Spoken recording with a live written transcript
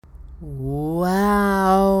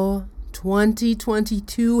Wow.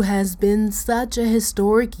 2022 has been such a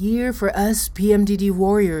historic year for us PMDD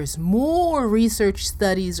warriors. More research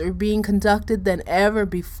studies are being conducted than ever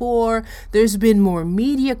before. There's been more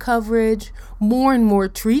media coverage, more and more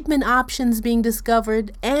treatment options being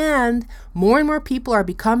discovered, and more people are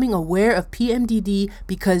becoming aware of PMDD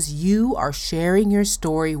because you are sharing your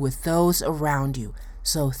story with those around you.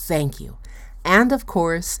 So thank you. And of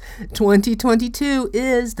course, 2022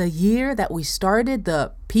 is the year that we started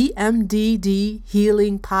the PMDD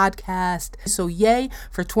Healing Podcast. So yay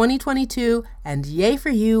for 2022 and yay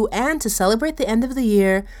for you. And to celebrate the end of the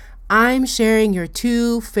year, I'm sharing your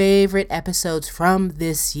 2 favorite episodes from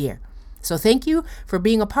this year. So thank you for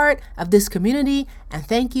being a part of this community, and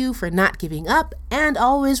thank you for not giving up, and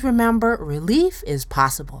always remember, relief is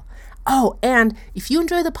possible. Oh, and if you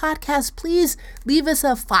enjoy the podcast, please leave us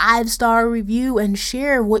a 5-star review and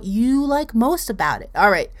share what you like most about it. All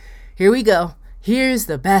right, here we go. Here's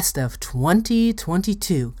the best of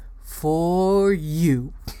 2022 for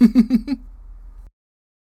you.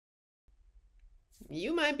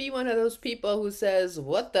 You might be one of those people who says,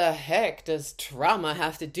 what the heck does trauma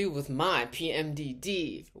have to do with my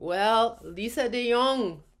PMDD? Well, Lisa de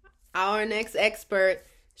Jong, our next expert,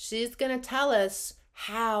 she's going to tell us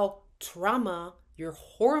how trauma, your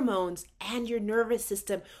hormones, and your nervous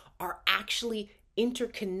system are actually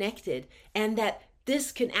interconnected, and that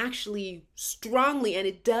this can actually strongly, and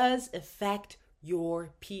it does affect your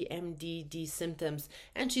PMDD symptoms.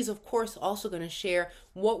 And she's of course also going to share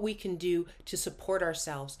what we can do to support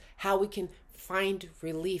ourselves, how we can find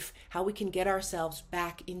relief, how we can get ourselves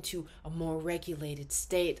back into a more regulated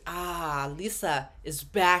state. Lisa is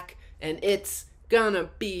back and it's gonna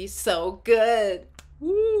be so good.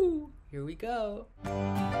 Woo! Here we go.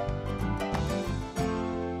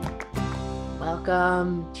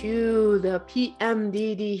 Welcome to the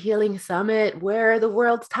PMDD Healing Summit, where the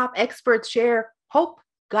world's top experts share hope,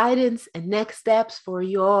 guidance, and next steps for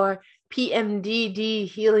your PMDD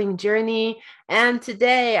healing journey. And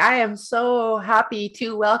today I am so happy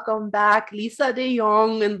to welcome back Lisa de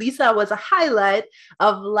Jong. And Lisa was a highlight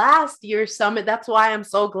of last year's summit. That's why I'm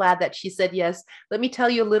so glad that she said yes. Let me tell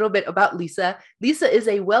you a little bit about Lisa. Lisa is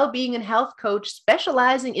a well-being and health coach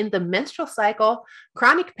specializing in the menstrual cycle,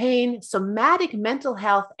 chronic pain, somatic mental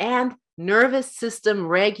health, and nervous system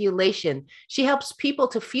regulation. She helps people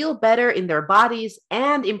to feel better in their bodies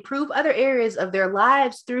and improve other areas of their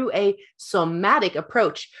lives through a somatic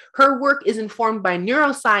approach. Her work is informed by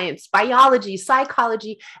neuroscience, biology,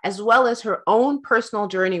 psychology, as well as her own personal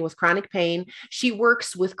journey with chronic pain. She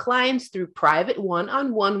works with clients through private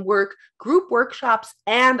one-on-one work, group workshops,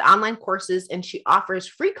 and online courses, and she offers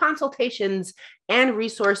free consultations and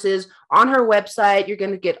resources on her website. You're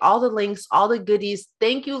going to get all the links, all the goodies.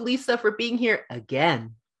 Thank you, Lisa, for being here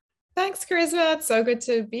again. Thanks, Charisma. It's so good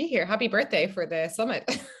to be here. Happy birthday for the summit.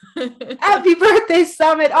 Happy birthday,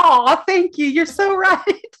 Summit. Oh, thank you. You're so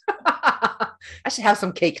right. I should have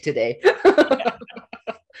some cake today.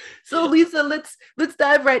 So Lisa, let's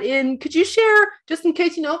dive right in. Could you share, just in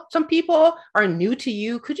case, some people are new to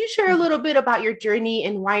you, could you share a little bit about your journey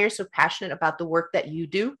and why you're so passionate about the work that you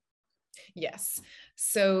do? Yes.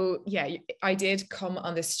 So I did come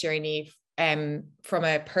on this journey from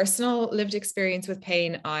a personal lived experience with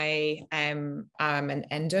pain. I am an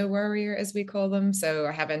endo warrior, as we call them. So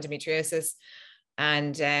I have endometriosis,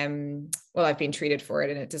 and I've been treated for it,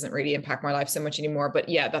 and it doesn't really impact my life so much anymore. But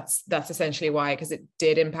yeah, that's essentially why, because it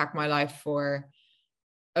did impact my life for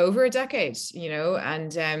over a decade,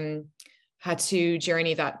 and had to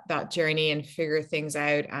journey that journey and figure things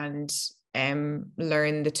out, and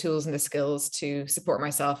learn the tools and the skills to support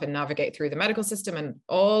myself and navigate through the medical system and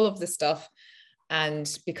all of the stuff. And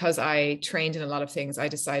because I trained in a lot of things, I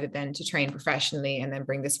decided then to train professionally and then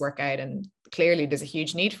bring this work out. And clearly there's a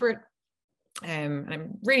huge need for it. And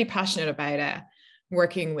I'm really passionate about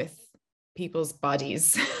working with people's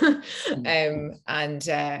bodies and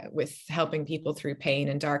with helping people through pain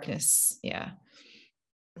and darkness. Yeah.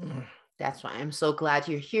 That's why I'm so glad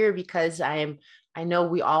you're here, because I know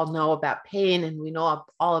we all know about pain and we know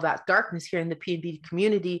all about darkness here in the PMDD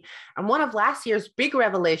community. And one of last year's big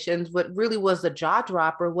revelations, what really was the jaw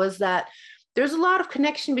dropper, was that there's a lot of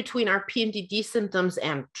connection between our PMDD symptoms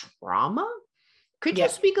and trauma. Could you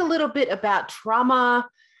speak a little bit about trauma,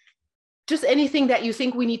 just anything that you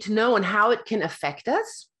think we need to know and how it can affect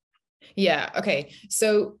us? Yeah. Okay.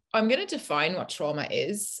 So I'm going to define what trauma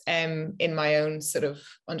is in my own sort of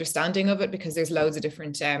understanding of it, because there's loads of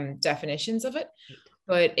different definitions of it.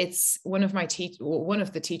 But it's one of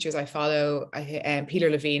the teachers I follow, Peter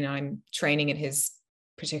Levine, I'm training in his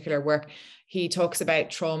particular work. he talks about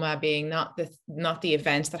trauma being not the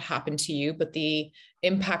event that happened to you, but the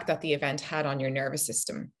impact that the event had on your nervous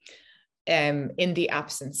system, in the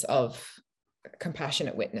absence of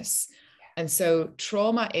compassionate witness. And so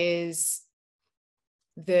trauma is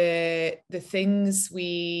the things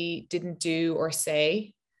we didn't do or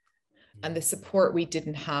say, and the support we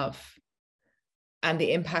didn't have, and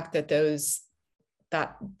the impact that those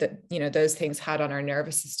things had on our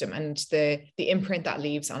nervous system, and the imprint that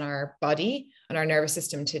leaves on our body, on our nervous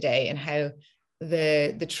system today, and how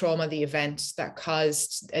the trauma, the event that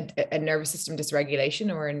caused a nervous system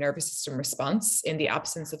dysregulation or a nervous system response in the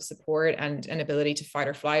absence of support and an ability to fight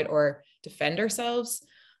or flight or defend ourselves,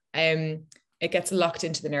 it gets locked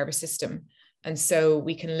into the nervous system. And so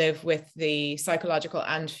we can live with the psychological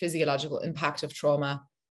and physiological impact of trauma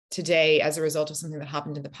today as a result of something that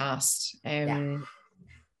happened in the past.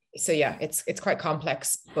 So yeah, it's quite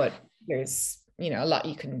complex, but there's, a lot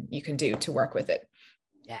you can do to work with it.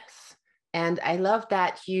 Yes. And I love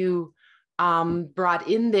that you brought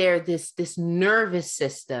in there this nervous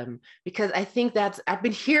system, because I think I've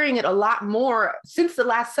been hearing it a lot more since the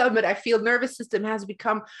last summit. I feel nervous system has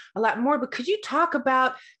become a lot more, but could you talk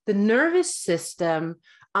about the nervous system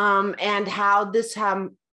and how this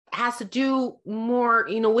has to do more,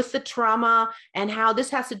 with the trauma, and how this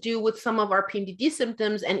has to do with some of our PMDD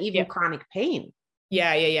symptoms and even chronic pain?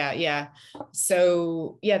 Yeah.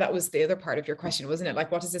 So yeah, that was the other part of your question, wasn't it? Like,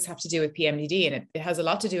 what does this have to do with PMDD? And it has a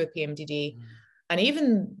lot to do with PMDD. And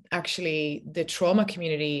even actually the trauma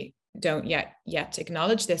community don't yet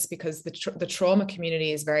acknowledge this, because the trauma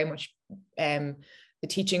community is very much, the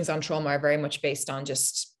teachings on trauma are very much based on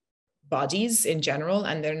just bodies in general.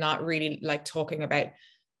 And they're not really like talking about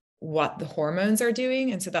what the hormones are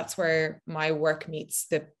doing. And so that's where my work meets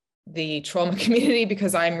the trauma community,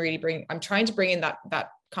 because I'm trying to bring in that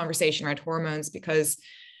conversation around hormones, because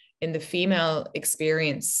in the female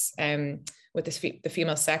experience, with the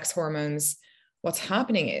female sex hormones, what's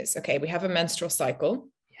happening is, okay, we have a menstrual cycle,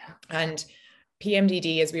 and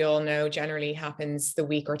PMDD, as we all know, generally happens the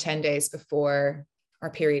week or 10 days before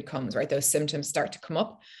our period comes, right? Those symptoms start to come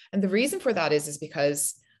up. And the reason for that is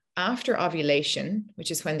because after ovulation,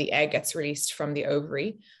 which is when the egg gets released from the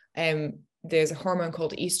ovary, there's a hormone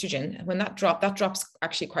called estrogen. When that drops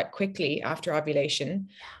actually quite quickly after ovulation.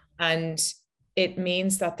 And it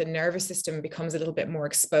means that the nervous system becomes a little bit more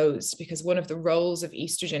exposed, because one of the roles of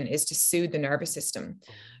estrogen is to soothe the nervous system.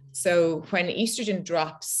 So when estrogen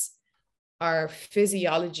drops, our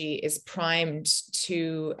physiology is primed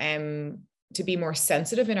to be more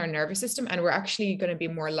sensitive in our nervous system, and we're actually going to be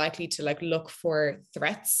more likely to like look for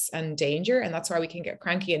threats and danger. And that's why we can get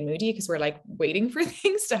cranky and moody, because we're like waiting for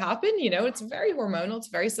things to happen. It's very hormonal, it's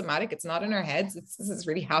very somatic, it's not in our heads, this is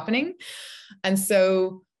really happening. And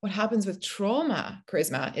so what happens with trauma,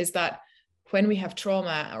 Charisma, is that when we have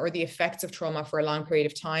trauma or the effects of trauma for a long period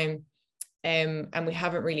of time, and we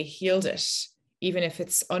haven't really healed it, even if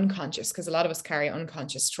it's unconscious, because a lot of us carry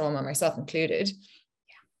unconscious trauma, myself included,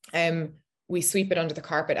 we sweep it under the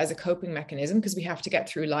carpet as a coping mechanism because we have to get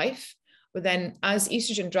through life. But then as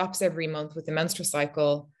estrogen drops every month with the menstrual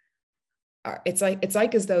cycle, it's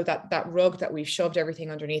like as though that rug that we've shoved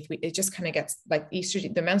everything underneath, it just kind of gets like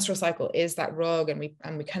estrogen, the menstrual cycle is that rug, and we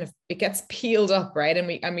kind of, it gets peeled up, right? And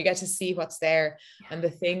we get to see what's there, and the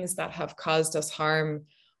things that have caused us harm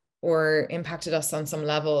or impacted us on some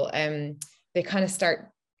level, they kind of start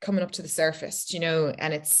coming up to the surface,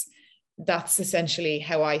 and that's essentially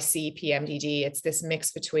how I see PMDD. It's this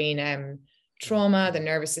mix between trauma, the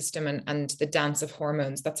nervous system, and the dance of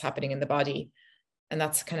hormones that's happening in the body. And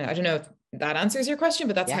that's kind of, I don't know if that answers your question,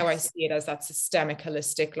 but that's how I see it, as that systemic,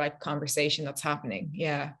 holistic, like conversation that's happening.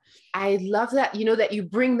 Yeah. I love that, that you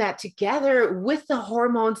bring that together with the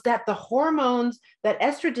hormones, that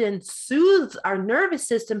estrogen soothes our nervous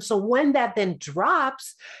system. So when that then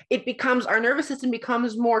drops, our nervous system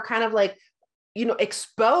becomes more kind of like,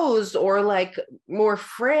 exposed, or like more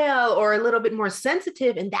frail, or a little bit more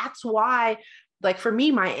sensitive. And that's why, like for me,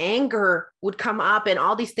 my anger would come up, and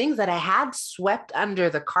all these things that I had swept under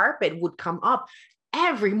the carpet would come up.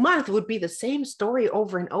 Every month would be the same story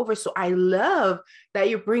over and over. So I love that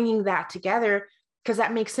you're bringing that together, because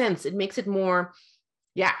that makes sense. It makes it more,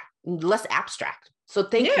 less abstract. So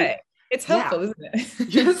thank you. It's helpful, isn't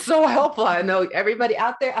it? It's so helpful. I know everybody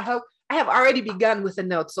out there, I have already begun with the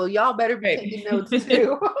notes, so y'all better be taking notes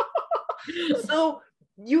too. So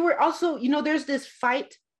you were also, there's this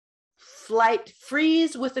fight, flight,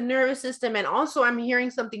 freeze with the nervous system. And also I'm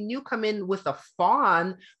hearing something new come in with a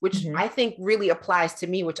fawn, which I think really applies to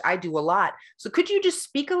me, which I do a lot. So could you just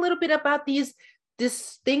speak a little bit about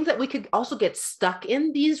this thing that we could also get stuck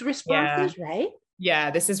in these responses, right?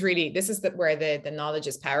 Yeah, this is where the knowledge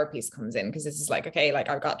is power piece comes in, because this is like, okay, like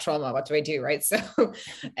I've got trauma, what do I do? Right.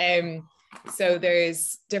 So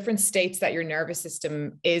there's different states that your nervous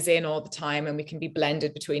system is in all the time, and we can be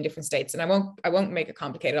blended between different states. And I won't make it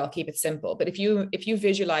complicated. I'll keep it simple. But if you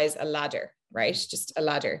visualize a ladder, right? Just a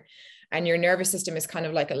ladder, and your nervous system is kind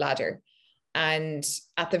of like a ladder. And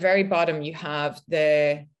at the very bottom, you have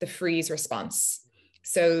the freeze response.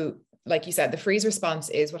 So like you said, the freeze response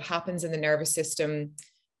is what happens in the nervous system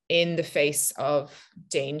in the face of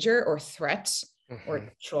danger or threat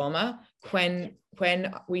or trauma, when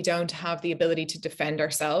we don't have the ability to defend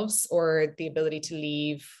ourselves or the ability to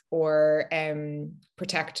leave or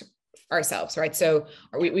protect ourselves, right? So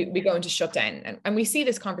we go into shutdown, and we see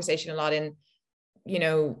this conversation a lot in, you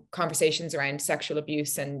know, conversations around sexual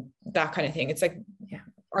abuse and that kind of thing. It's like,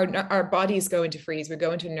 our bodies go into freeze, we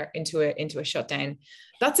go into a shutdown.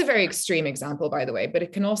 That's a very extreme example, by the way, but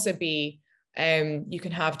it can also be, you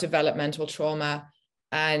can have developmental trauma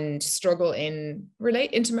and struggle in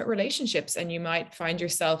intimate relationships, and you might find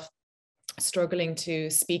yourself struggling to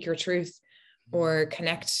speak your truth or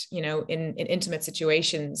connect, you know, in intimate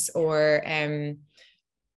situations, or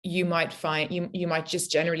you might find you might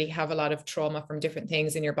just generally have a lot of trauma from different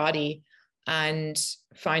things in your body, and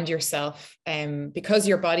find yourself, because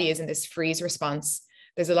your body is in this freeze response,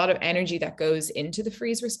 there's a lot of energy that goes into the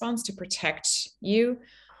freeze response to protect you.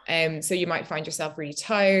 So you might find yourself really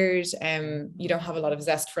tired. You don't have a lot of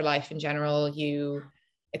zest for life in general.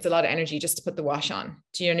 It's a lot of energy just to put the wash on.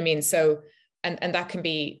 Do you know what I mean? So, and that can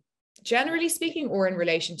be generally speaking, or in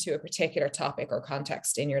relation to a particular topic or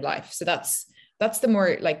context in your life. So that's the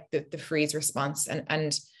more like the freeze response.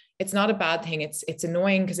 And it's not a bad thing. It's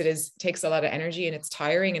annoying because takes a lot of energy, and it's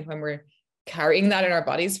tiring. And when we're carrying that in our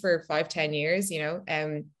bodies for 5-10 years, you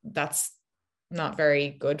know, that's not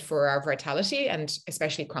very good for our vitality, and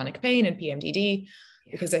especially chronic pain and PMDD,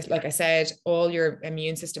 because like I said, all your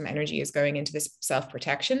immune system energy is going into this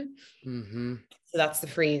self-protection. So that's the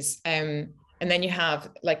freeze. And then you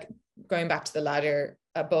have, like, going back to the ladder,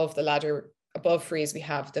 above freeze, we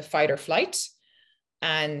have the fight or flight.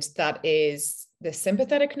 And that is the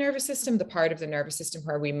sympathetic nervous system, the part of the nervous system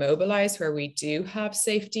where we mobilize, where we do have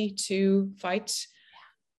safety to fight,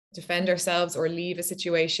 defend ourselves, or leave a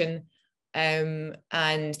situation. And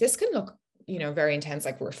this can look, you know, very intense,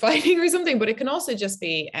 like we're fighting or something, but it can also just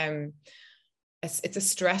be, it's a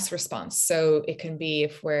stress response. So it can be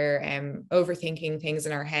if we're overthinking things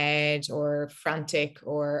in our head, or frantic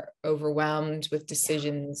or overwhelmed with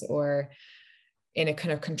decisions, or in a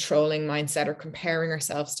kind of controlling mindset, or comparing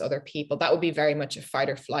ourselves to other people. That would be very much a fight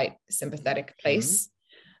or flight sympathetic place.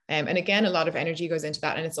 And again, a lot of energy goes into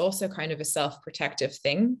that. And it's also kind of a self-protective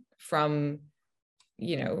thing from,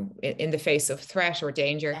 you know, in the face of threat or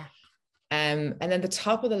danger. And then the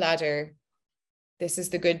top of the ladder, this is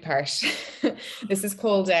the good part. This is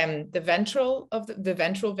called the ventral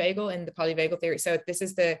vagal in the polyvagal theory. So this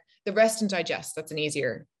is the rest and digest. That's an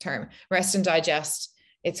easier term. Rest and digest.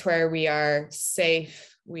 It's where we are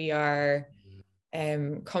safe. We are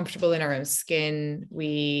comfortable in our own skin.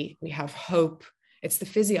 We have hope. It's the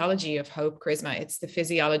physiology of hope, charisma. It's the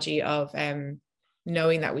physiology of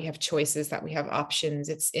knowing that we have choices, that we have options.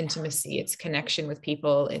 It's intimacy. It's connection with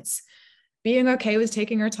people. It's being okay with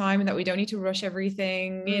taking our time, and that we don't need to rush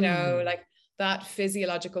everything, you know, like that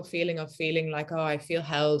physiological feeling of feeling like, oh, I feel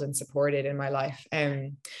held and supported in my life.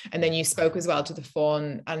 And then you spoke as well to the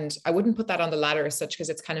fawn, and I wouldn't put that on the ladder as such, because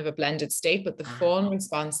it's kind of a blended state, but the fawn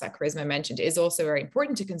response that Charisma mentioned is also very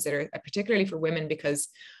important to consider, particularly for women, because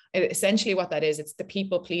essentially what that is, it's the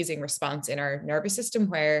people-pleasing response in our nervous system,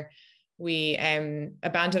 where we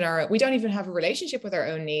we don't even have a relationship with our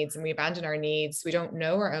own needs, and we abandon our needs. We don't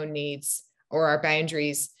know our own needs or our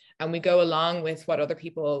boundaries, and we go along with what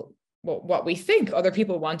we think other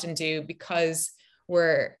people want and do, because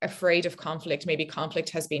we're afraid of conflict. Maybe conflict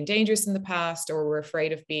has been dangerous in the past, or we're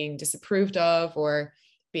afraid of being disapproved of or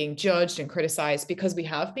being judged and criticized, because we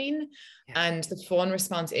have been. And the fawn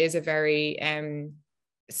response is a very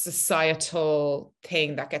societal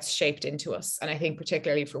thing that gets shaped into us, and I think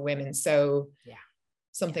particularly for women. So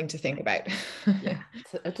something to think about.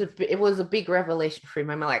 It was a big revelation for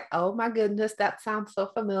me. I'm like, oh my goodness, that sounds so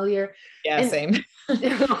familiar. Yeah, and same.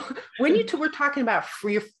 When you were talking about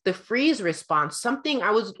the freeze response, something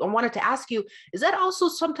I wanted to ask you, is that also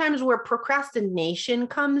sometimes where procrastination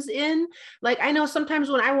comes in? Like, I know sometimes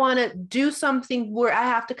when I want to do something where I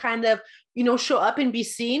have to kind of, you know, show up and be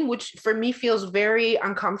seen, which for me feels very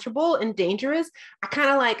uncomfortable and dangerous, I kind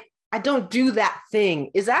of like, I don't do that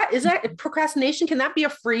thing. Is that procrastination? Can that be a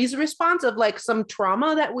freeze response of like some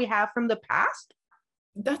trauma that we have from the past?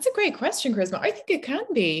 That's a great question, Charisma. I think it can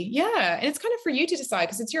be. Yeah. And it's kind of for you to decide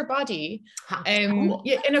because it's your body. Cool.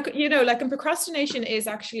 Yeah, and like, and procrastination is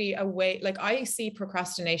actually a way, like I see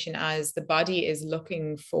procrastination as the body is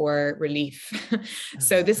looking for relief.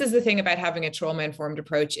 So this is the thing about having a trauma-informed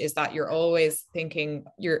approach, is that you're always thinking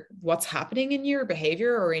what's happening in your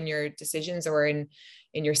behavior or in your decisions or in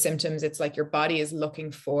your symptoms. It's like your body is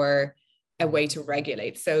looking for a way to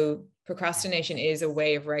regulate. So procrastination is a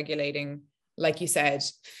way of regulating, like you said,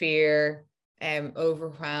 fear,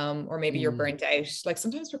 overwhelm, or maybe you're burnt out. Like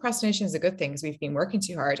sometimes procrastination is a good thing because we've been working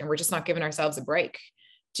too hard and we're just not giving ourselves a break.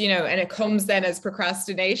 Do you know? And it comes then as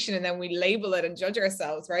procrastination, and then we label it and judge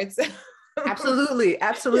ourselves, right? So Absolutely.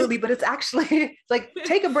 But it's actually like,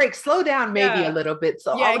 take a break, slow down maybe a little bit.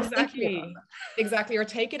 So yeah, exactly. Or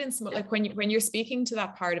take it in small, like when you're speaking to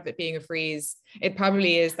that part of it being a freeze, it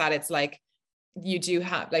probably is that it's like, you do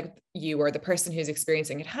have, like, you or the person who's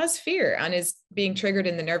experiencing it has fear and is being triggered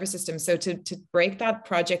in the nervous system. So to break that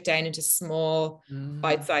project down into small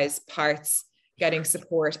bite-sized parts, getting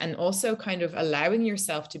support, and also kind of allowing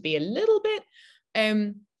yourself to be a little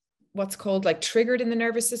bit what's called like triggered in the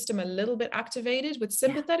nervous system, a little bit activated with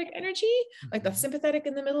sympathetic energy, like that sympathetic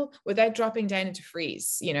in the middle, without dropping down into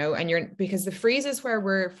freeze, and because the freeze is where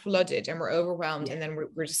we're flooded and we're overwhelmed, and then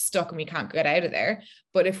we're just stuck and we can't get out of there.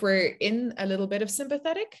 But if we're in a little bit of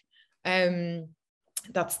sympathetic,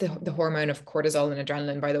 that's the hormone of cortisol and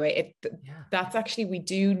adrenaline, by the way. That's actually, we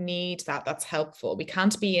do need that. That's helpful. We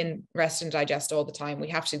can't be in rest and digest all the time. We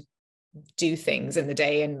have to do things in the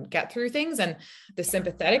day and get through things. And the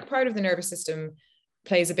sympathetic part of the nervous system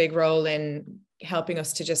plays a big role in helping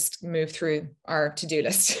us to just move through our to-do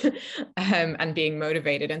list and being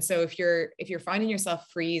motivated. And so if you're finding yourself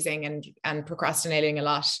freezing and procrastinating a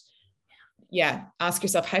lot, ask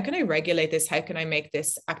yourself, how can I regulate this? How can I make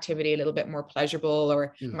this activity a little bit more pleasurable?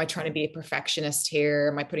 Or am I trying to be a perfectionist here?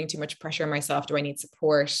 Am I putting too much pressure on myself? Do I need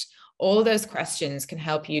support? All of those questions can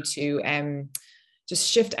help you to just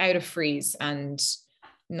shift out of freeze and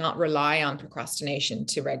not rely on procrastination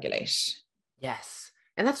to regulate. Yes.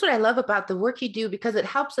 And that's what I love about the work you do, because it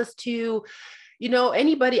helps us to,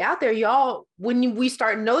 anybody out there, y'all, when we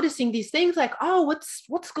start noticing these things, like, oh,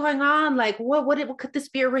 what's going on? Like, what could this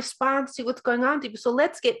be a response to what's going on? So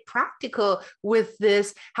let's get practical with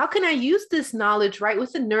this. How can I use this knowledge, right,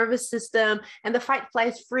 with the nervous system and the fight,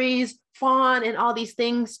 flight, freeze, fawn, and all these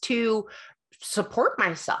things to support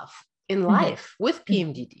myself in life with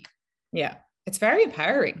PMDD? Yeah, it's very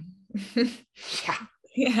empowering.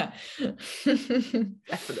 Yeah.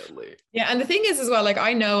 Definitely. Yeah. And the thing is as well, like,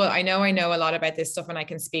 I know a lot about this stuff and I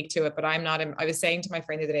can speak to it, but I was saying to my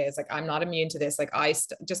friend the other day, it's like, I'm not immune to this. Like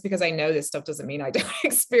just because I know this stuff doesn't mean I don't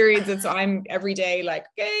experience it. So I'm every day like,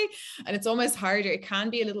 okay. And it's almost harder. It can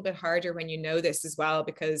be a little bit harder when you know this as well,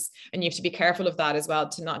 and you have to be careful of that as well,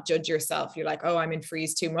 to not judge yourself. You're like, oh, I'm in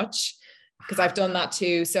freeze too much, because I've done that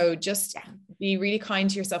too. So just be really kind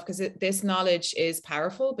to yourself, because this knowledge is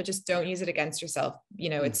powerful, but just don't use it against yourself.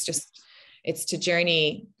 It's to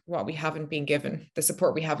journey what we haven't been given, the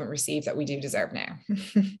support we haven't received that we do deserve now.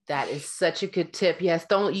 That is such a good tip. Yes.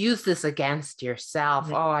 Don't use this against yourself.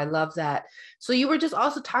 Oh, I love that. So you were just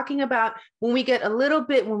also talking about when we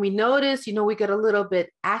notice, we get a little bit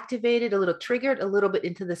activated, a little triggered, a little bit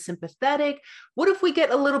into the sympathetic. What if we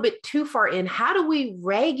get a little bit too far in? How do we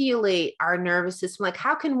regulate our nervous system? Like,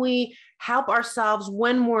 how can we help ourselves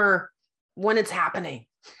when it's happening?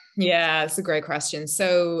 Yeah, it's a great question.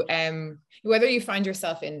 So whether you find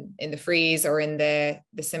yourself in the freeze or in the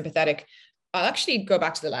sympathetic, I'll actually go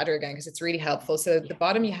back to the ladder again, because it's really helpful. So at the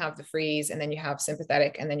bottom, you have the freeze, and then you have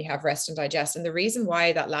sympathetic, and then you have rest and digest. And the reason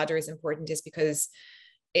why that ladder is important is because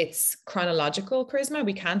it's chronological, Charisma.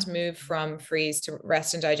 We can't move from freeze to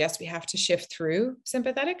rest and digest. We have to shift through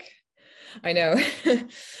sympathetic. I know.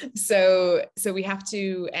 So we have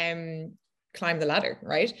to climb the ladder,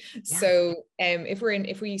 right? Yeah. So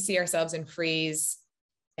if we see ourselves in freeze,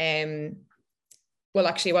 well,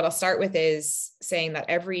 actually what I'll start with is saying that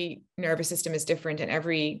every nervous system is different, and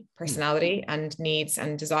every personality and needs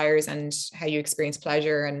and desires and how you experience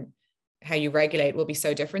pleasure and how you regulate will be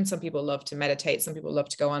so different. Some people love to meditate, some people love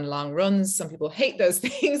to go on long runs, some people hate those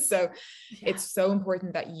things. So it's so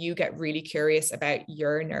important that you get really curious about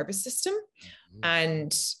your nervous system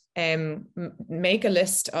and make a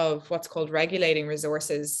list of what's called regulating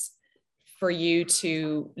resources for you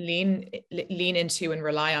to lean into and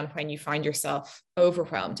rely on when you find yourself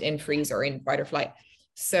overwhelmed in freeze or in fight or flight.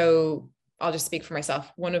 So I'll just speak for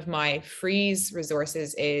myself. One of my freeze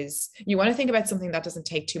resources is, you want to think about something that doesn't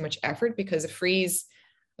take too much effort, because a freeze,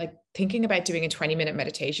 like thinking about doing a 20-minute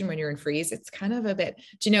meditation when you're in freeze, it's kind of a bit,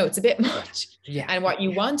 it's a bit much. Yeah. And what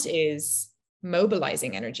you want is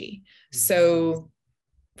mobilizing energy. So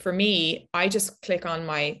for me, I just click on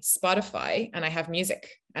my Spotify and I have music,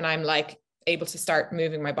 and I'm like able to start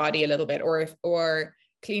moving my body a little bit, or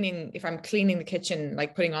cleaning, if I'm cleaning the kitchen,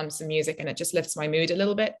 like putting on some music, and it just lifts my mood a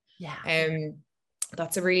little bit.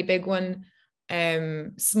 That's a really big one.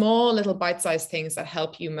 Small little bite-sized things that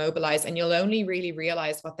help you mobilize, and you'll only really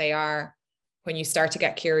realize what they are when you start to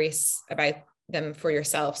get curious about them for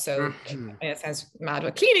yourself. So it sounds mad,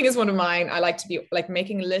 but cleaning is one of mine. I like to be like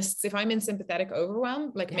making lists. If I'm in sympathetic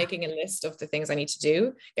overwhelm, like making a list of the things I need to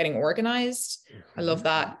do, getting organized. I love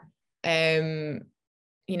that.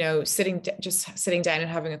 You know, sitting down and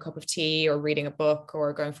having a cup of tea, or reading a book,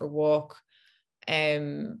 or going for a walk,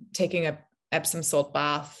 taking a Epsom salt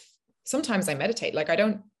bath. Sometimes I meditate. Like, I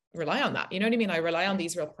don't rely on that. You know what I mean? I rely on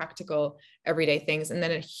these real practical everyday things. And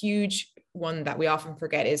then a huge one that we often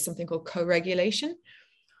forget is something called co-regulation.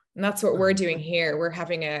 And that's what we're doing here. We're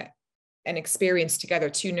having an experience together,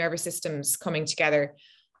 two nervous systems coming together.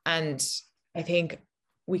 And I think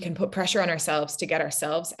we can put pressure on ourselves to get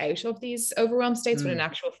ourselves out of these overwhelmed states, when in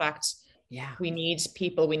actual fact, we need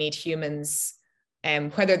people, we need humans.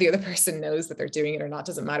 Whether the other person knows that they're doing it or not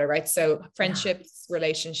doesn't matter, right? So friendships,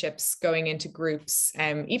 relationships, going into groups,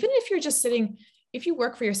 even if you're just sitting, if you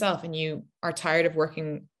work for yourself and you are tired of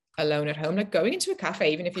working alone at home, like going into a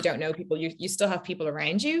cafe, even if you don't know people, you still have people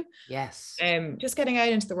around you. Yes. Just getting out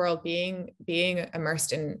into the world, being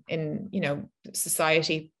immersed in you know,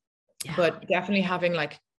 society, but definitely having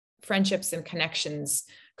like friendships and connections,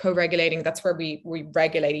 co-regulating. That's where we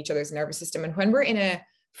regulate each other's nervous system. And when we're in a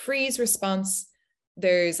freeze response,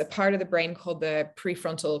 there's a part of the brain called the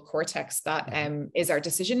prefrontal cortex that is our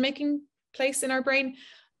decision-making place in our brain.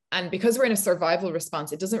 And because we're in a survival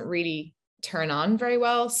response, it doesn't really turn on very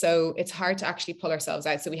well. So it's hard to actually pull ourselves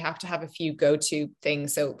out. So we have to have a few go-to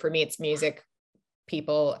things. So for me, it's music,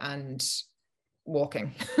 people, and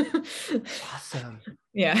walking. Awesome.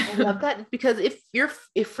 Yeah. I love that, because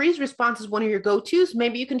if freeze response is one of your go-tos,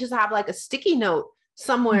 maybe you can just have like a sticky note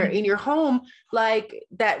somewhere in your home, like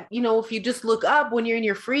that, you know, if you just look up when you're in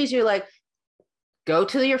your freeze, you're like, go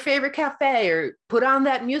to your favorite cafe or put on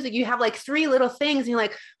that music. You have like 3 little things and you're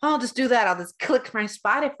like, oh, I'll just do that. I'll just click my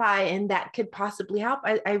Spotify, and that could possibly help.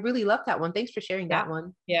 I really love that one. Thanks for sharing that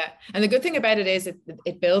one. Yeah. And the good thing about it is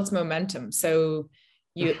it builds momentum. So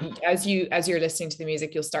as you're listening to the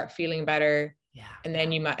music, you'll start feeling better. Yeah. And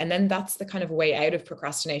then that's the kind of way out of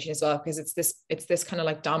procrastination as well, because it's this kind of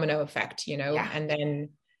like domino effect, you know. And then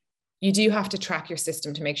you do have to track your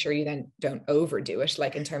system to make sure you then don't overdo it,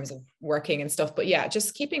 like in terms of working and stuff. But yeah,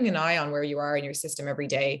 just keeping an eye on where you are in your system every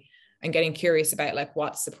day, and getting curious about like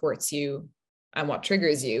what supports you and what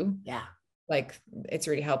triggers you. Yeah. Like, it's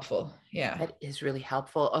really helpful. Yeah. That is really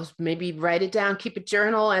helpful. Maybe write it down, keep a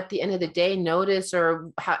journal at the end of the day, notice,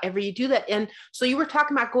 or however you do that. And so you were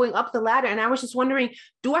talking about going up the ladder, and I was just wondering,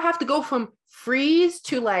 do I have to go from freeze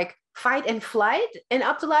to like fight and flight and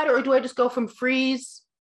up the ladder, or do I just go from freeze?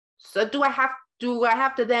 So do I have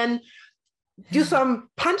to then do some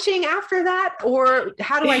punching after that, or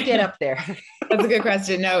how do I get up there? That's a good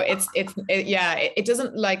question. No, it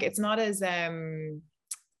doesn't, like, it's not as kind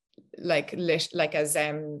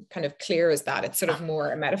of clear as that. It's sort of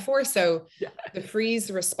more a metaphor. So the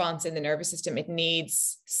freeze response in the nervous system, it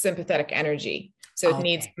needs sympathetic energy. So it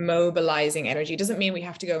needs mobilizing energy. It doesn't mean we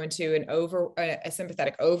have to go into a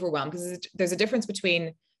sympathetic overwhelm, because there's a difference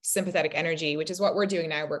between sympathetic energy, which is what we're doing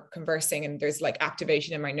now. We're conversing and there's like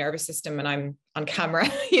activation in my nervous system, and I'm on camera,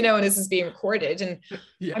 you know, and this is being recorded, and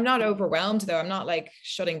I'm not overwhelmed though. I'm not like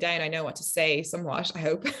shutting down. I know what to say somewhat, I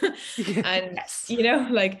hope. And you know,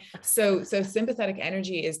 like, so sympathetic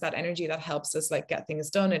energy is that energy that helps us like get things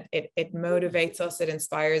done. It motivates us, it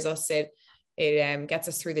inspires us, it gets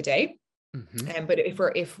us through the day. But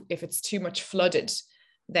if it's too much flooded,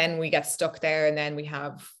 then we get stuck there, and then we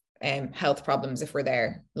have health problems if we're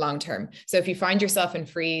there long term. So if you find yourself in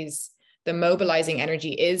freeze, the mobilizing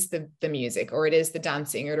energy is the music, or it is the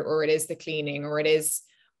dancing, or it is the cleaning, or it is,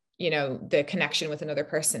 you know, the connection with another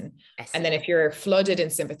person. And then if you're flooded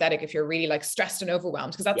in sympathetic, if you're really like stressed and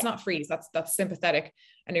overwhelmed, because that's not freeze, that's sympathetic,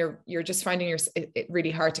 and you're just finding it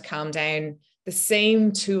really hard to calm down, the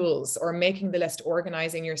same tools, or making the list,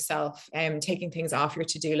 organizing yourself, taking things off your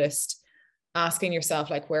to-do list, asking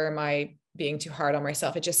yourself like, where am I being too hard on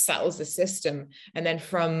myself? It just settles the system. And then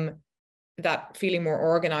from that, feeling more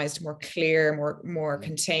organized, more clear, more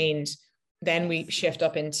contained, then we shift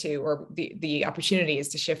up into, or the opportunity is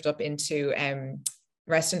to shift up into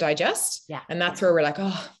rest and digest. And that's where we're like,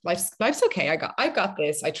 oh, life's okay. I've got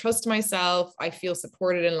this. I trust myself. I feel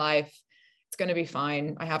supported in life. It's going to be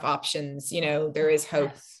fine. I have options. You know, there is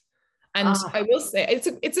hope. And I will say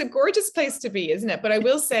it's a gorgeous place to be, isn't it? But I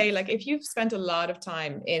will say, like, if you've spent a lot of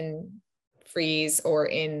time in freeze or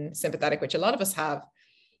in sympathetic, which a lot of us have,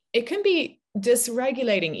 it can be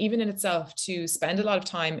dysregulating even in itself to spend a lot of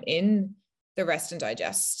time in the rest and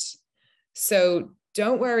digest. So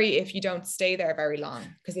don't worry if you don't stay there very long,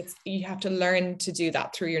 because you have to learn to do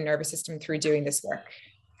that through your nervous system, through doing this work.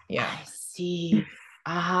 Yeah. I see.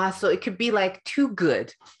 So it could be like too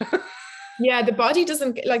good. Yeah, the body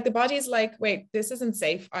is like, wait, this isn't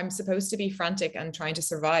safe. I'm supposed to be frantic and trying to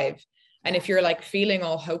survive. And if you're like feeling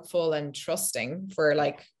all hopeful and trusting for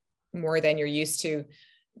like more than you're used to,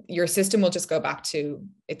 your system will just go back to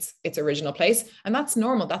its original place. And that's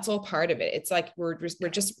normal. That's all part of it. It's like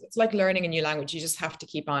it's like learning a new language. You just have to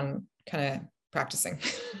keep on kind of practicing.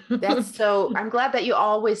 I'm glad that you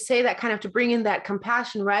always say that, kind of to bring in that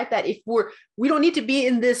compassion, right? That if we don't need to be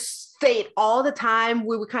in this state all the time.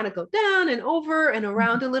 We would kind of go down and over and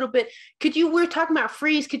around a little bit. We're talking about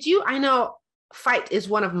freeze. I know fight is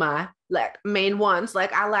one of my like main ones.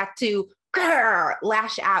 Like I like to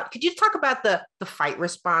lash out. Could you talk about the fight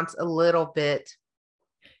response a little bit?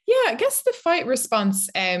 Yeah, I guess the fight response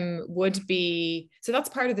would be, so that's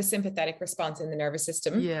part of the sympathetic response in the nervous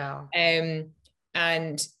system. Yeah.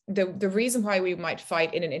 And the reason why we might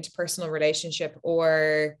fight in an interpersonal relationship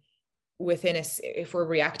or if we're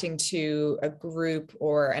reacting to a group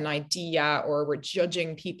or an idea, or we're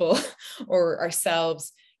judging people or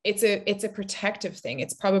ourselves, it's a protective thing.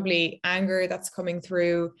 It's probably anger that's coming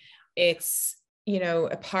through. It's,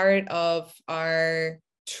 a part of our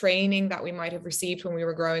training that we might have received when we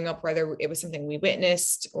were growing up, whether it was something we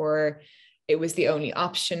witnessed or it was the only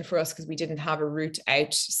option for us because we didn't have a route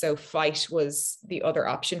out. So fight was the other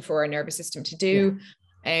option for our nervous system to do.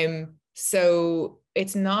 Yeah. So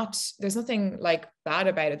there's nothing like bad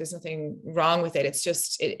about it. There's nothing wrong with it. It's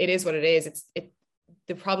just, it is what it is.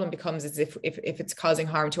 The problem becomes is if it's causing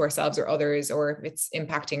harm to ourselves or others, or if it's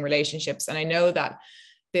impacting relationships. And I know that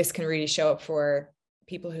this can really show up for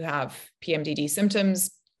people who have PMDD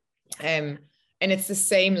symptoms. And it's the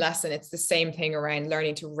same lesson. It's the same thing around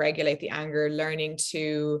learning to regulate the anger, learning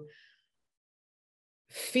to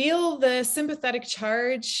feel the sympathetic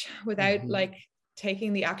charge without like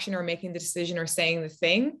taking the action or making the decision or saying the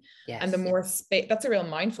thing. Yes. And the more space, that's a real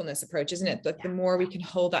mindfulness approach, isn't it? Like the more we can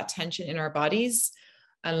hold that tension in our bodies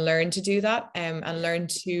and learn to do that, and learn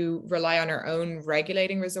to rely on our own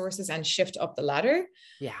regulating resources and shift up the ladder,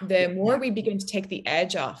 the more we begin to take the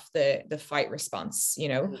edge off the fight response,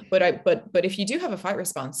 but if you do have a fight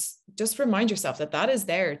response, just remind yourself that is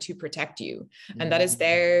there to protect you. And that is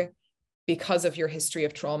there because of your history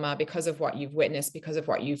of trauma, because of what you've witnessed, because of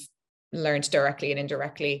what you've learned directly and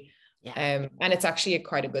indirectly. And it's actually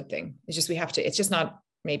quite a good thing. It's just, it's just not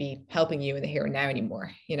maybe helping you in the here and now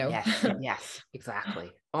anymore, Yes,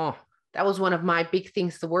 exactly. Oh, that was one of my big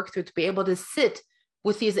things to work through, to be able to sit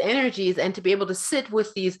with these energies and to be able to sit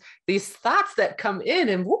with these thoughts that come in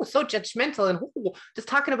and so judgmental and just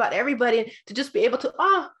talking about everybody, to just be able to,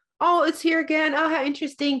 oh, it's here again. Oh, how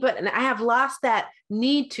interesting. And I have lost that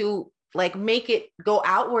need to like make it go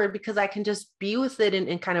outward, because I can just be with it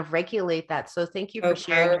and kind of regulate that. So thank you for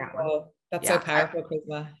sharing that one. That's so powerful,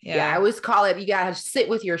 Prisma. Yeah, I always call it, you gotta sit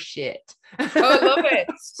with your shit. Oh, I love it.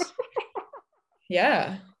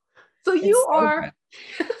 Yeah. So you're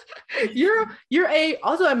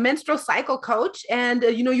also a menstrual cycle coach, and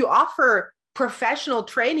you offer professional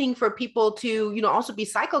training for people to also be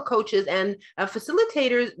cycle coaches and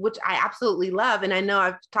facilitators, which I absolutely love. And I know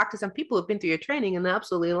I've talked to some people who've been through your training and they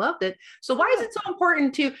absolutely loved it. So why is it so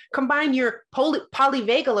important to combine your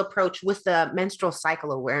polyvagal approach with the menstrual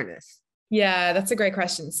cycle awareness? Yeah, that's a great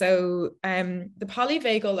question. So the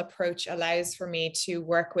polyvagal approach allows for me to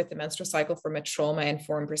work with the menstrual cycle from a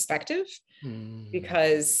trauma-informed perspective,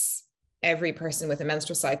 because every person with a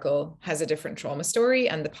menstrual cycle has a different trauma story,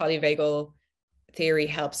 and the polyvagal theory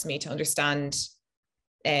helps me to understand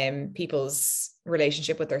people's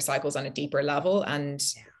relationship with their cycles on a deeper level. And,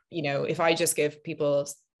 if I just give people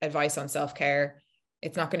advice on self-care,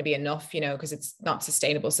 it's not going to be enough, because it's not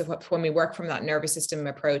sustainable. So when we work from that nervous system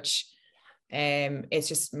approach, it's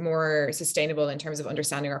just more sustainable in terms of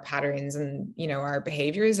understanding our patterns and, our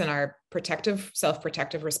behaviors and our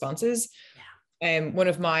self-protective responses. One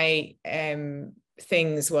of my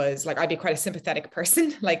things was like, I'd be quite a sympathetic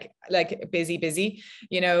person, like busy,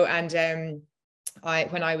 and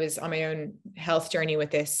when I was on my own health journey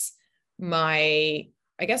with this, my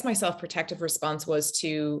self-protective response was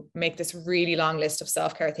to make this really long list of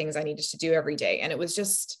self-care things I needed to do every day. And it was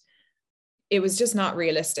just, it was just not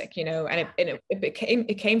realistic, you know, and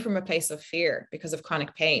it came from a place of fear because of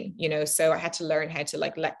chronic pain, you know, so I had to learn how to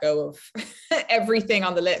like let go of everything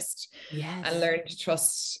on the list and learn to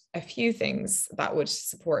trust a few things that would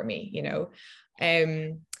support me, you know.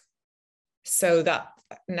 So that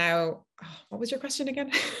now, what was your question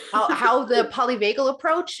again? how the polyvagal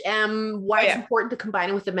approach, why it's important to combine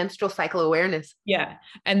it with the menstrual cycle awareness. Yeah.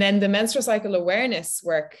 And then the menstrual cycle awareness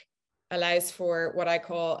work allows for what I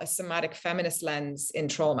call a somatic feminist lens in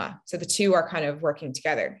trauma. So the two are kind of working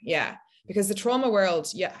together. Yeah. Because the trauma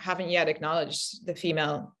world haven't yet acknowledged the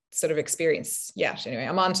female sort of experience yet. Anyway,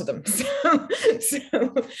 I'm on to them.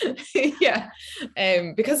 So yeah.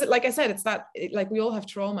 Because like I said, it's that, like we all have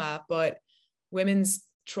trauma, but women's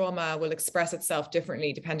trauma will express itself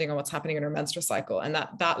differently depending on what's happening in her menstrual cycle. And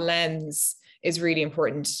that lens is really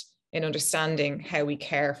important in understanding how we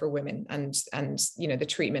care for women and you know, the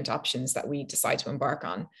treatment options that we decide to embark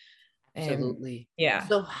on. Absolutely. Yeah.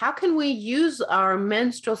 So how can we use our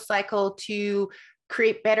menstrual cycle to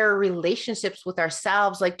create better relationships with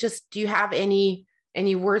ourselves? Like, just, do you have any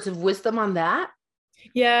words of wisdom on that?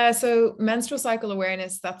 Yeah, so menstrual cycle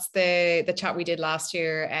awareness, that's the chat we did last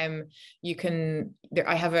year.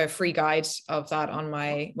 I have a free guide of that on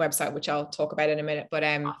my website, which I'll talk about in a minute. But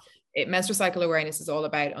menstrual cycle awareness is all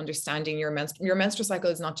about understanding your menstrual cycle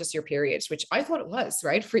is not just your periods, which I thought it was,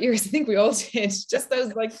 right? For years, I think we all did, just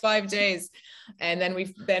those like 5 days. And then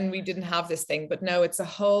we didn't have this thing, but no, it's a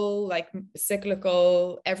whole like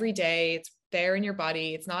cyclical every day. It's there in your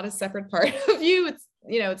body. It's not a separate part of you. It's,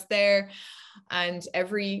 you know, it's there. And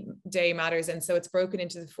every day matters. And so it's broken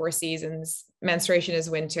into the 4 seasons. Menstruation is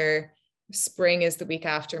winter, spring is the week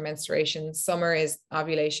after menstruation, summer is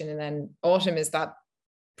ovulation, and then autumn is that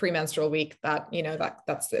premenstrual week that, you know,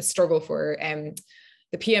 that's the struggle for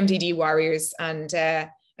the PMDD warriors. And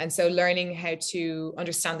so learning how to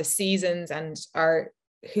understand the seasons and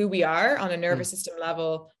who we are on a nervous system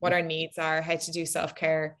level, what our needs are, how to do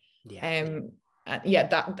self-care.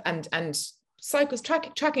 Cycles,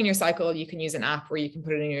 tracking your cycle. You can use an app where you can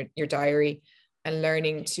put it in your diary, and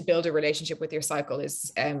learning to build a relationship with your cycle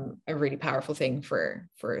is a really powerful thing for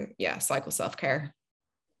cycle self-care.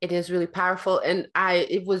 It is really powerful. And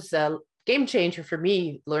it was a game changer for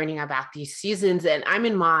me learning about these seasons. And I'm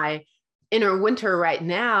in my inner winter right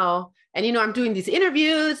now. And, you know, I'm doing these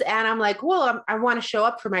interviews and I'm like, well, I want to show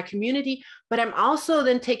up for my community, but I'm also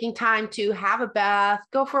then taking time to have a bath,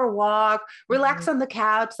 go for a walk, relax on the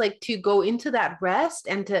couch, like to go into that rest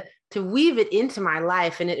and to weave it into my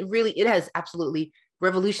life. And it has absolutely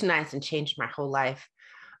revolutionized and changed my whole life.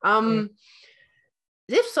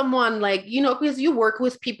 If someone, like, you know, because you work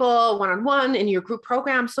with people one-on-one in your group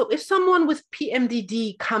program. So if someone with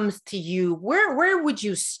PMDD comes to you, where would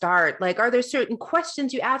you start? Like, are there certain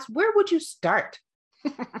questions you ask? Where would you start?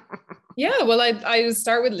 Yeah, well, I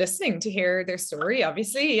start with listening to hear their story,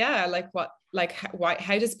 obviously. Yeah. How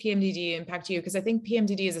does PMDD impact you? Because I think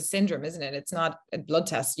PMDD is a syndrome, isn't it? It's not a blood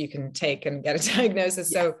test you can take and get a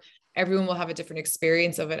diagnosis. Yeah. So everyone will have a different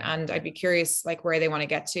experience of it. And I'd be curious, like, where they want to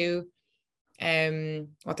get to.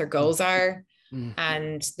 What their goals are.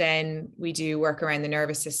 And then we do work around the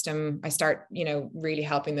nervous system. I start, you know, really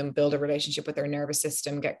helping them build a relationship with their nervous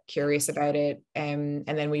system, get curious about it. And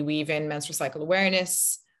then we weave in menstrual cycle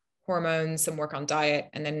awareness, hormones, some work on diet.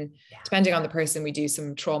 And then depending on the person, we do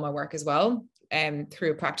some trauma work as well,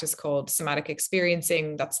 through a practice called somatic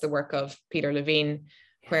experiencing. That's the work of Peter Levine,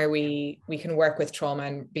 where we can work with trauma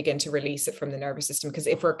and begin to release it from the nervous system. Because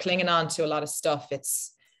if we're clinging on to a lot of stuff,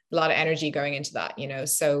 it's a lot of energy going into that, you know,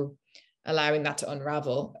 so allowing that to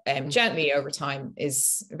unravel gently over time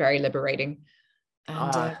is very liberating.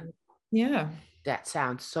 And that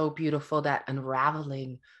sounds so beautiful, that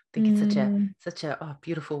unraveling. I think it's such a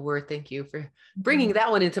beautiful word. Thank you for bringing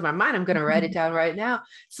that one into my mind. I'm going to write it down right now.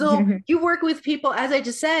 So you work with people, as I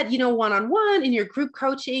just said, you know, one-on-one in your group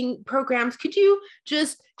coaching programs. Could you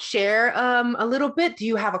just share a little bit? Do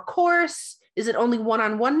you have a course? Is it only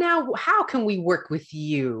one-on-one now? How can we work with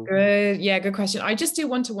you? Good question. I just do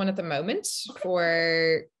one-to-one at the moment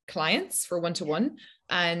for clients, for one-to-one.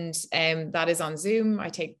 And that is on Zoom.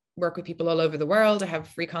 I work with people all over the world. I have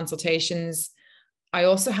free consultations. I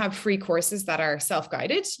also have free courses that are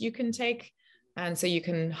self-guided you can take. And so you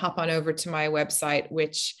can hop on over to my website,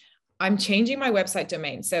 which I'm changing my website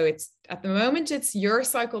domain. So at the moment it's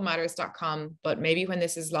yourcyclematters.com, but maybe when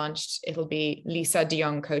this is launched, it'll be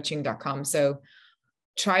lisadeyoungcoaching.com. So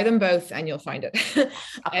Try them both and you'll find it.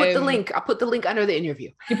 I'll put the link. I'll put the link under the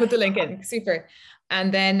interview. You put the link in. Super.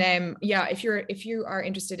 And then yeah, if you are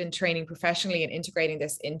interested in training professionally and integrating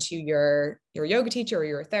this into your yoga teacher or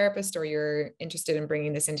your therapist, or you're interested in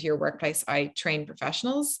bringing this into your workplace, I train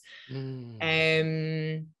professionals.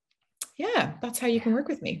 Yeah, that's how you can work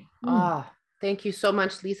with me. Thank you so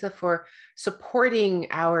much, Lisa, for supporting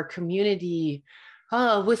our community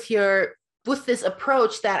with this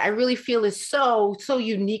approach that I really feel is so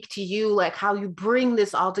unique to you, like how you bring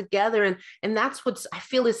this all together. And that's what I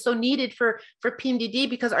feel is so needed for PMDD,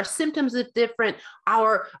 because our symptoms are different.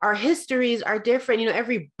 Our histories are different.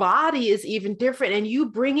 Every body is even different. And you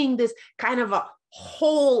bringing this kind of a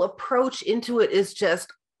whole approach into it is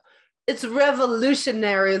just, it's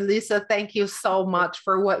revolutionary, Lisa. Thank you so much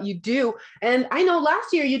for what you do. And I know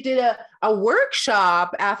last year you did a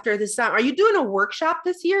workshop after this time. Are you doing a workshop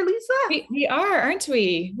this year, Lisa? We are, aren't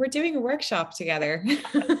we? We're doing a workshop together.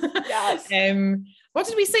 Yes. What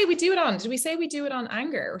did we say we do it on? Did we say we do it on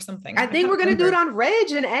anger or something? I think we're going to do it on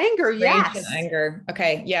rage and anger. Yes. Rage and anger.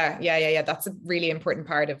 Okay. Yeah. That's a really important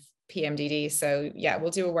part of PMDD. So yeah, we'll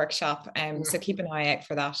do a workshop. So keep an eye out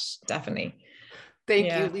for that. Definitely.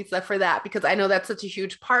 Thank you, Lisa, for that, because I know that's such a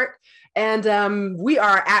huge part. And we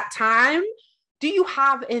are at time. Do you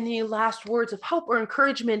have any last words of hope or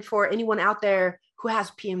encouragement for anyone out there who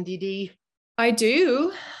has PMDD? I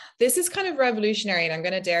do. This is kind of revolutionary, and I'm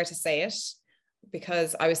going to dare to say it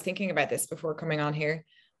because I was thinking about this before coming on here,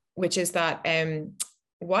 which is that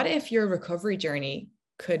what if your recovery journey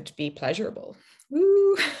could be pleasurable?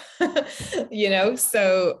 Woo!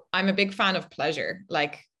 So I'm a big fan of pleasure,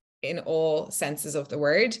 like in all senses of the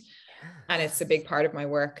word. And it's a big part of my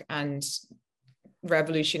work and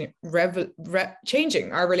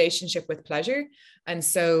changing our relationship with pleasure. And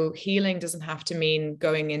so healing doesn't have to mean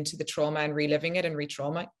going into the trauma and reliving it and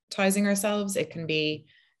re-traumatizing ourselves. It can be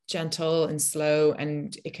gentle and slow,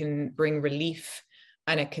 and it can bring relief,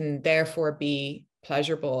 and it can therefore be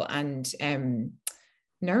pleasurable and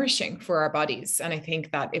nourishing for our bodies. And I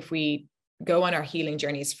think that if we go on our healing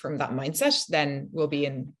journeys from that mindset, then we'll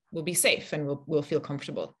be safe and we'll feel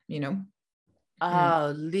comfortable,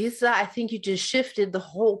 Lisa, I think you just shifted the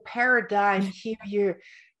whole paradigm here.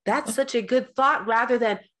 That's such a good thought, rather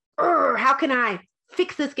than, how can I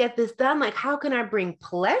fix this, get this done? Like, how can I bring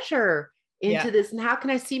pleasure into this? And how can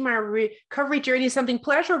I see my recovery journey as something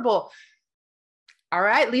pleasurable? All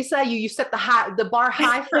right, Lisa, you set the bar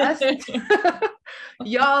high for us.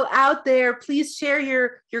 Y'all out there, please share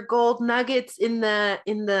your gold nuggets in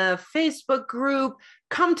the Facebook group.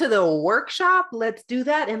 Come to the workshop. Let's do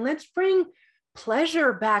that. And let's bring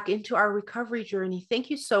pleasure back into our recovery journey. Thank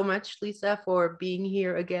you so much, Lisa, for being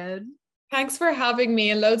here again. Thanks for having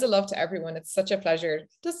me, and loads of love to everyone. It's such a pleasure.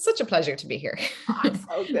 Just such a pleasure to be here. It's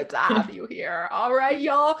so good to have you here. All right,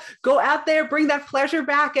 y'all, go out there, bring that pleasure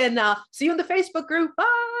back, and see you in the Facebook group. Bye.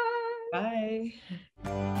 Bye.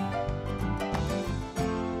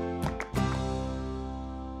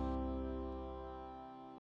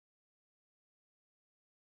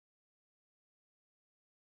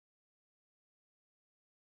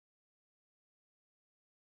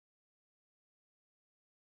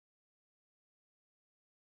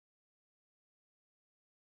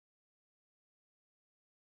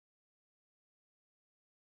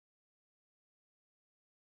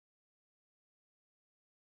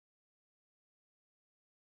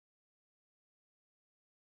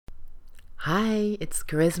 Hi, it's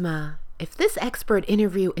Charisma. If this expert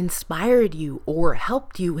interview inspired you or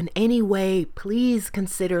helped you in any way, please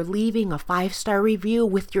consider leaving a 5-star review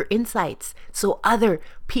with your insights so other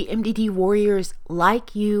PMDD warriors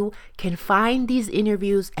like you can find these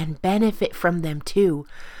interviews and benefit from them too.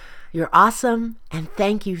 You're awesome, and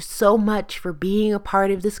thank you so much for being a part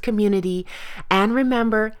of this community. And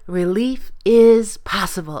remember, relief is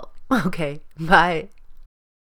possible. Okay, bye.